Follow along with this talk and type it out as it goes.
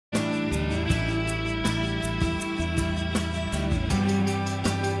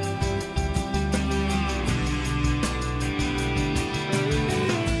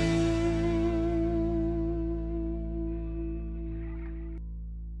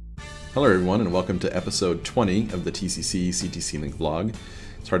Hello everyone, and welcome to episode 20 of the TCC ctcLink blog.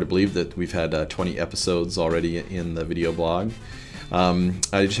 It's hard to believe that we've had 20 episodes already in the video blog.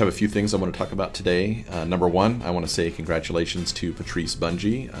 I just have a few things I want to talk about today. Number one, I want to say congratulations to Patrice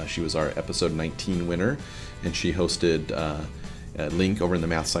Bungie. She was our episode 19 winner, and she hosted Link over in the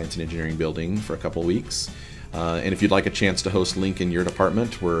Math, Science, and Engineering building for a couple weeks. And if you'd like a chance to host Link in your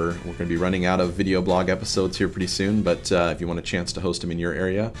department, we're going to be running out of video blog episodes here pretty soon, but if you want a chance to host them in your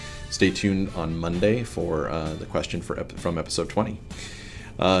area, stay tuned on Monday for the question from episode 20.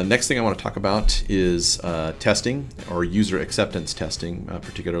 Next thing I want to talk about is testing, or user acceptance testing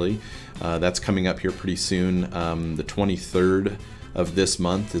particularly. That's coming up here pretty soon. The 23rd of this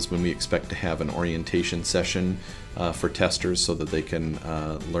month is when we expect to have an orientation session for testers so that they can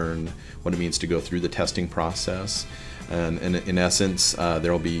learn what it means to go through the testing process. And in essence,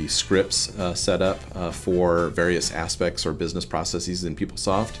 there will be scripts set up for various aspects or business processes in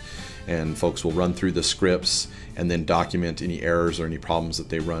PeopleSoft, and folks will run through the scripts and then document any errors or any problems that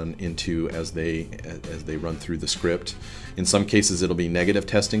they run into as they run through the script. In some cases it'll be negative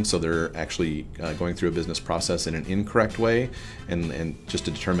testing, so they're actually going through a business process in an incorrect way, and just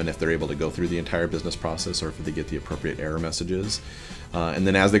to determine if they're able to go through the entire business process or if they get the appropriate error messages. And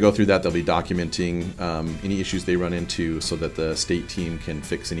then as they go through that, they'll be documenting any issues they run into so that the state team can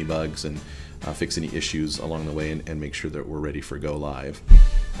fix any bugs and fix any issues along the way and make sure that we're ready for go live.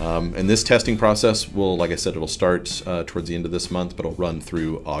 And this testing process will, like I said, it'll start towards the end of this month, but it'll run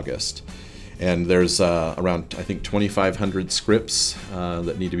through August. And there's around, I think, 2,500 scripts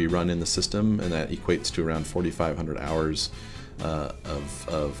that need to be run in the system, and that equates to around 4,500 hours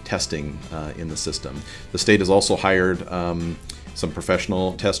of testing in the system. The state has also hired some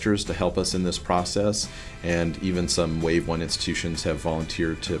professional testers to help us in this process, and even some Wave 1 institutions have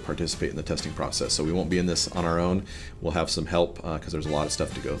volunteered to participate in the testing process. So we won't be in this on our own. We'll have some help because there's a lot of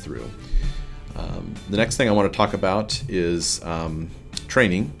stuff to go through. The next thing I want to talk about is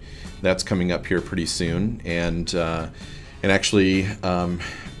training. That's coming up here pretty soon, and actually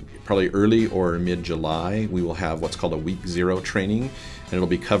probably early or mid-July we will have what's called a week 0 training, and it'll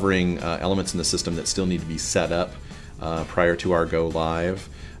be covering elements in the system that still need to be set up prior to our go live.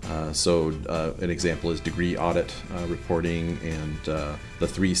 So an example is degree audit reporting and the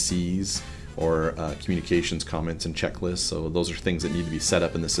 3 C's, or communications, comments, and checklists. So those are things that need to be set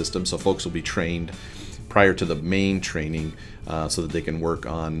up in the system. So folks will be trained prior to the main training so that they can work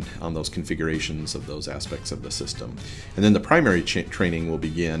on those configurations of those aspects of the system. And then the primary training will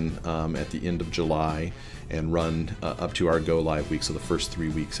begin at the end of July and run up to our go live week, so the first 3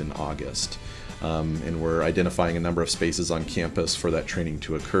 weeks in August. And we're identifying a number of spaces on campus for that training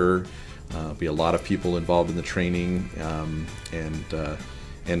to occur. There'll be a lot of people involved in the training,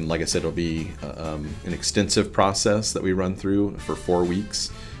 and like I said, it'll be an extensive process that we run through for 4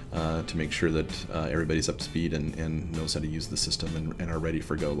 weeks to make sure that everybody's up to speed and knows how to use the system and are ready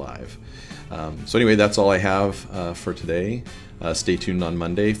for go live. So anyway, that's all I have for today. Stay tuned on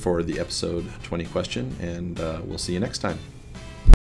Monday for the episode 20 question, and we'll see you next time.